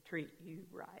to treat you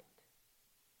right."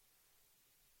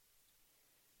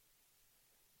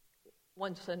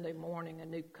 One Sunday morning, a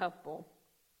new couple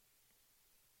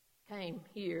came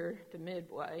here to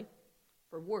Midway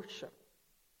for worship.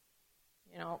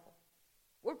 You know,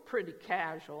 we're pretty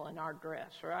casual in our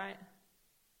dress, right?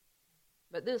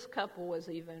 But this couple was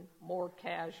even more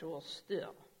casual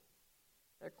still.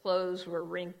 Their clothes were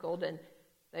wrinkled, and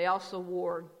they also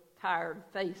wore tired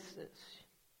faces,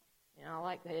 you know,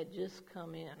 like they had just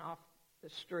come in off the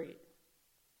street.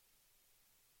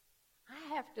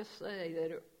 I have to say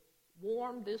that it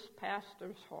warmed this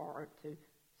pastor's heart to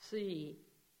see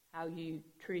how you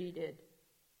treated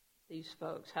these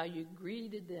folks, how you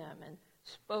greeted them and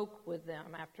spoke with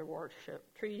them after worship,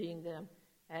 treating them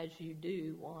as you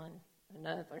do one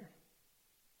another.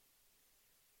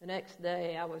 The next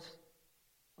day,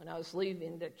 when I was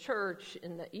leaving the church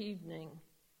in the evening,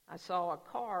 I saw a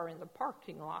car in the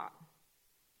parking lot.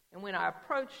 And when I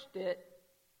approached it,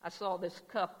 I saw this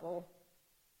couple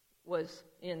was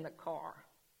in the car.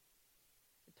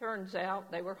 It turns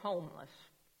out they were homeless.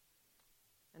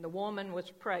 And the woman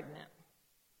was pregnant.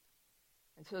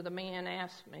 And so the man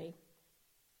asked me,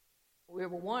 we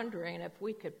were wondering if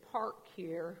we could park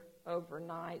here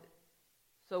overnight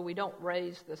so we don't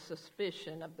raise the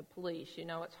suspicion of the police. You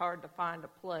know, it's hard to find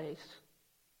a place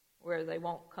where they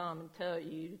won't come and tell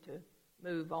you to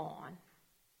move on.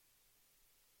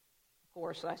 Of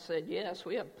course, I said, yes,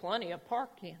 we have plenty of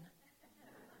parking,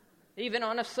 even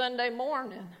on a Sunday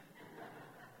morning.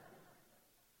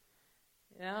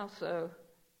 Yeah, so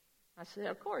I said,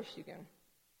 of course you can,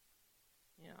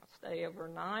 stay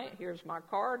overnight. Here's my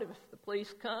card. If the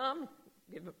police come,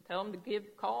 tell them to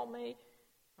call me.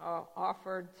 I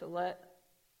offered to let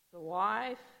the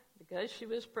wife, because she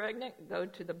was pregnant, go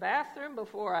to the bathroom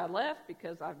before I left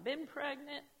because I've been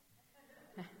pregnant,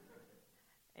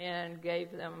 and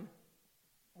gave them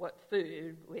what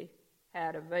food we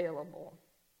had available.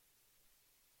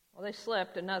 Well, they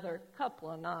slept another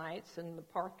couple of nights in the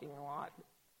parking lot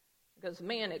because the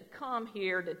man had come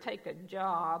here to take a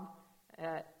job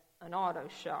at an auto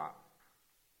shop.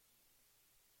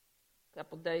 A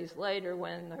couple days later,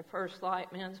 when the First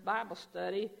Light Men's Bible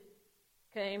Study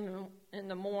came in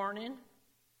the morning,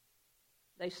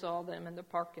 they saw them in the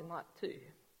parking lot too.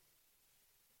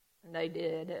 And they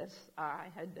did as I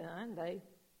had done. They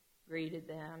greeted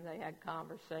them, they had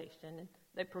conversation, and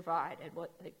they provided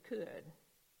what they could.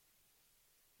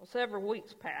 Well, several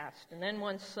weeks passed, and then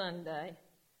one Sunday,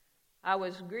 I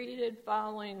was greeted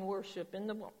following worship in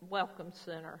the Welcome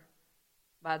Center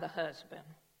by the husband.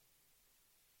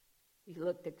 He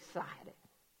looked excited.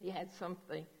 He had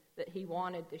something that he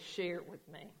wanted to share with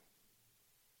me.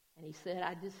 And he said,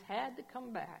 I just had to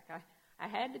come back. I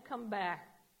had to come back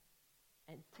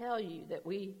and tell you that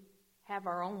we have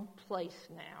our own place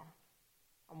now.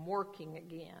 I'm working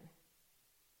again.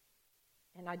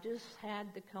 And I just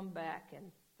had to come back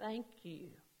and thank you,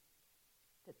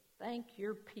 to thank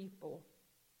your people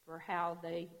for how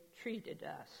they treated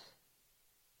us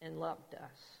and loved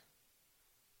us.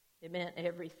 It meant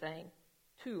everything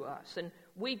to us. And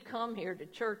we'd come here to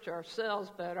church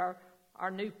ourselves, but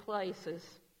our new place is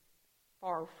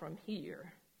far from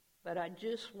here. But I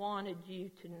just wanted you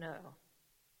to know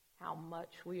how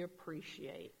much we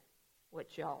appreciate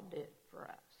what y'all did for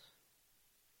us.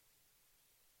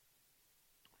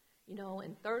 You know,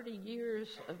 in 30 years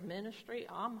of ministry,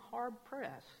 I'm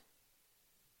hard-pressed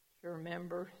to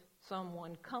remember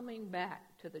someone coming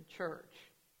back to the church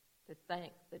to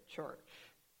thank the church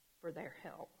for their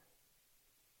help.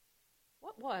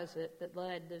 What was it that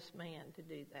led this man to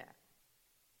do that?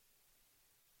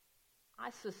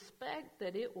 I suspect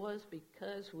that it was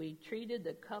because we treated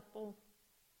the couple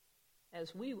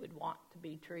as we would want to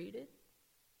be treated.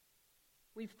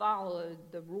 We followed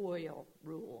the royal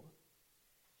rule,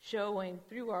 showing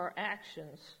through our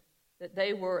actions that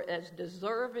they were as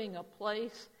deserving a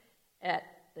place at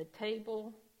the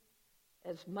table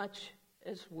as much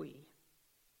as we,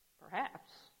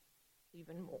 perhaps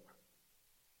even more.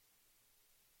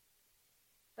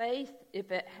 Faith,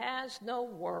 if it has no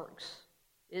works,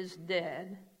 is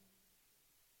dead,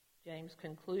 James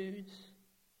concludes.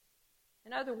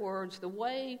 In other words, the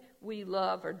way we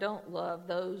love or don't love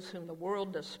those whom the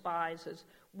world despises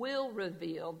will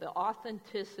reveal the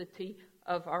authenticity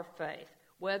of our faith,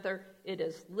 whether it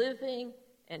is living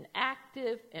and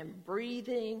active and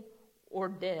breathing or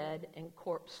dead and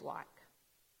corpse-like.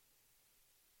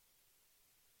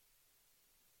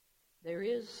 There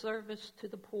is service to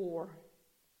the poor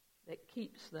that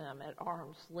keeps them at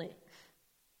arm's length.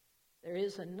 There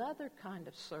is another kind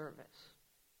of service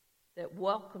that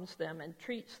welcomes them and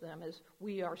treats them as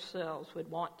we ourselves would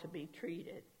want to be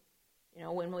treated. You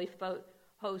know, when we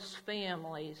host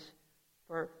families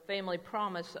for Family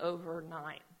Promise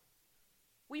overnight,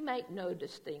 we make no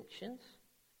distinctions,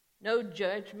 no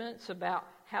judgments about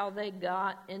how they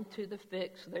got into the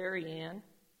fix they're in.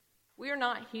 We are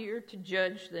not here to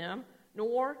judge them,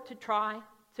 nor to try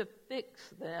to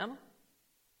fix them,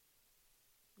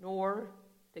 nor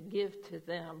to give to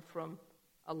them from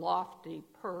a lofty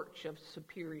perch of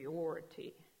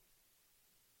superiority.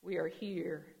 We are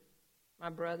here, my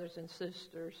brothers and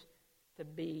sisters, to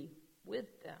be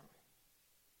with them,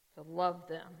 to love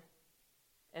them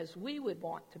as we would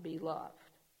want to be loved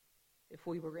if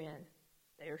we were in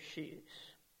their shoes.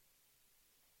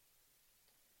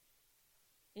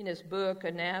 In his book,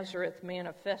 A Nazareth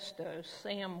Manifesto,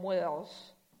 Sam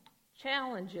Wells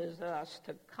challenges us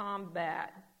to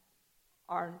combat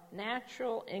our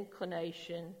natural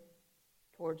inclination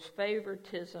towards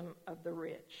favoritism of the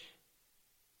rich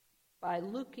by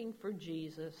looking for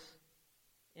Jesus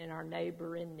in our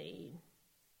neighbor in need.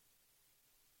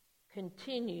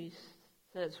 Continues,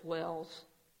 says Wells,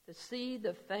 to see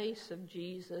the face of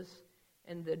Jesus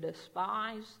in the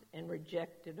despised and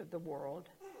rejected of the world.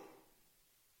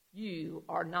 You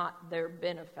are not their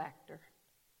benefactor.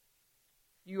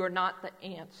 You are not the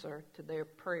answer to their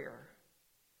prayer.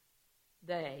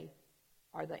 They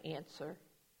are the answer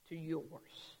to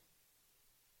yours.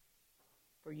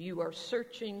 For you are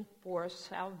searching for a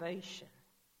salvation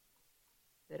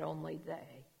that only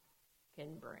they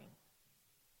can bring.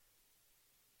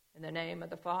 In the name of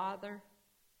the Father,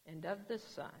 and of the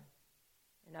Son,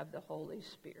 and of the Holy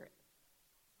Spirit.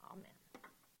 Amen. We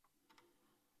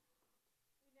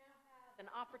now have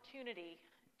an opportunity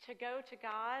to go to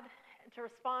God and to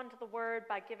respond to the Word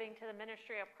by giving to the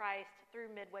ministry of Christ through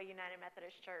Midway United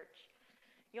Methodist Church.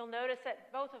 You'll notice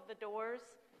at both of the doors,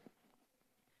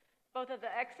 both of the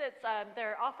exits,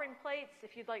 there are offering plates.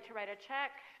 If you'd like to write a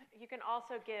check, you can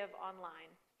also give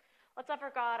online. Let's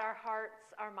offer God our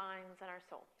hearts, our minds, and our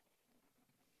soul.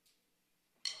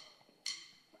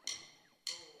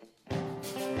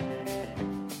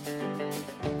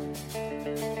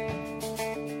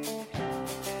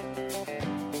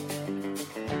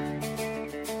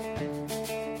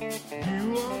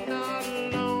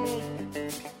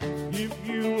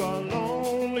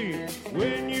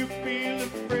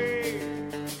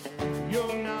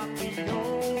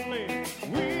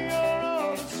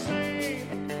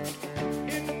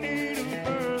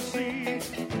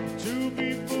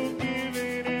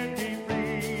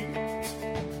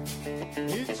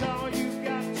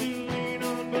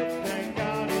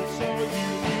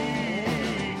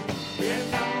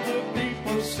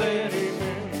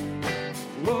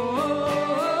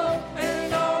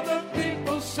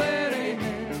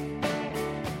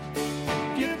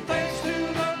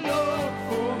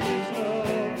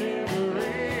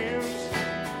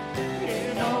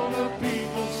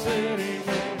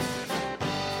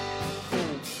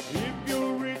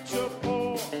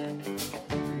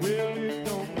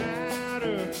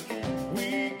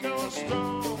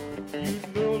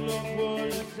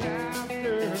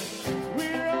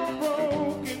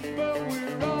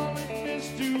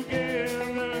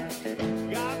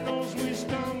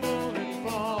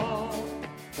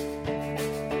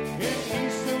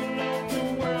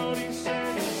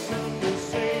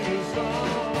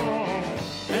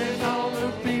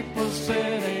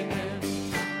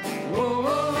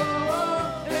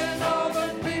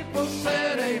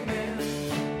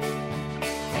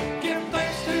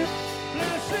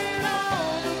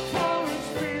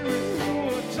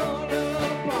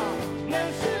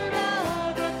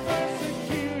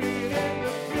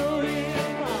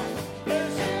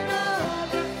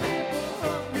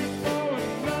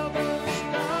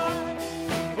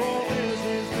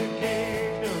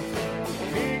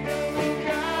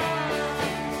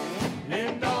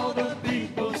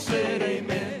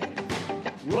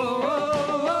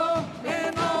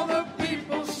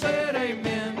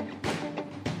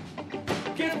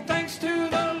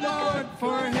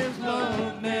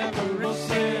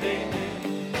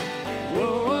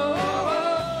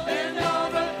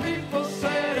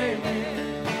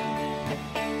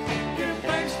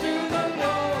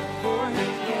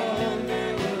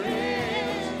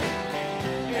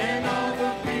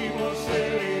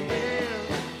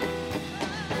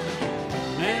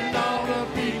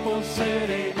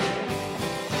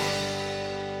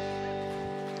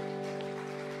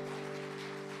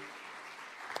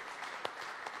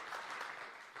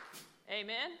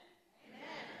 Amen? Amen.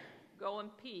 Go in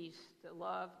peace to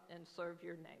love and serve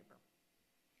your neighbor.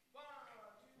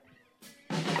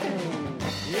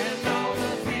 And all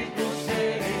the people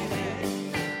said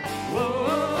amen. Whoa,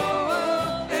 whoa,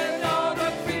 whoa. And all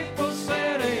the people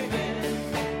said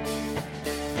amen.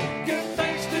 Give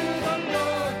thanks to the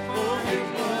Lord, for his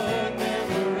love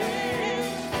never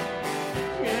ends.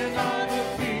 And all the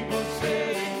people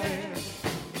said amen.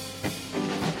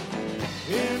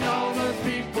 And all the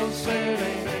people said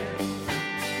amen.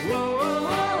 Whoa, whoa,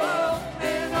 whoa, whoa.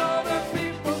 And all the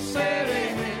people said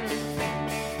amen.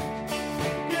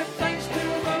 Give thanks to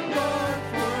the Lord,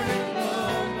 for his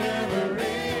love never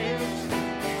ends.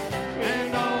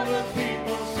 And all the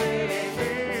people said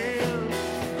amen.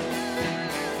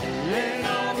 And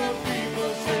all the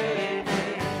people said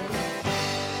amen.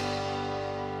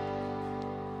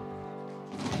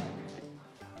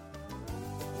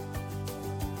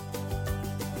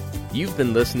 You've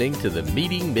been listening to the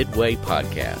Meeting Midway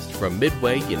podcast from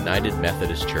Midway United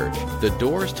Methodist Church. The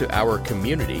doors to our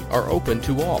community are open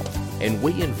to all, and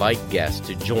we invite guests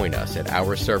to join us at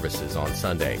our services on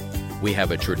Sunday. We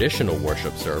have a traditional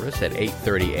worship service at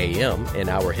 8:30 a.m. in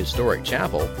our historic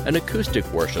chapel, an acoustic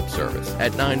worship service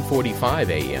at 9:45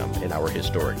 a.m. in our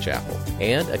historic chapel,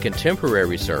 and a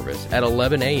contemporary service at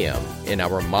 11 a.m. in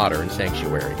our modern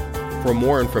sanctuary. For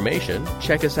more information,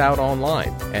 check us out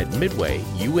online at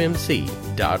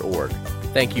midwayumc.org.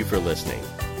 Thank you for listening,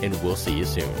 and we'll see you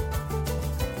soon.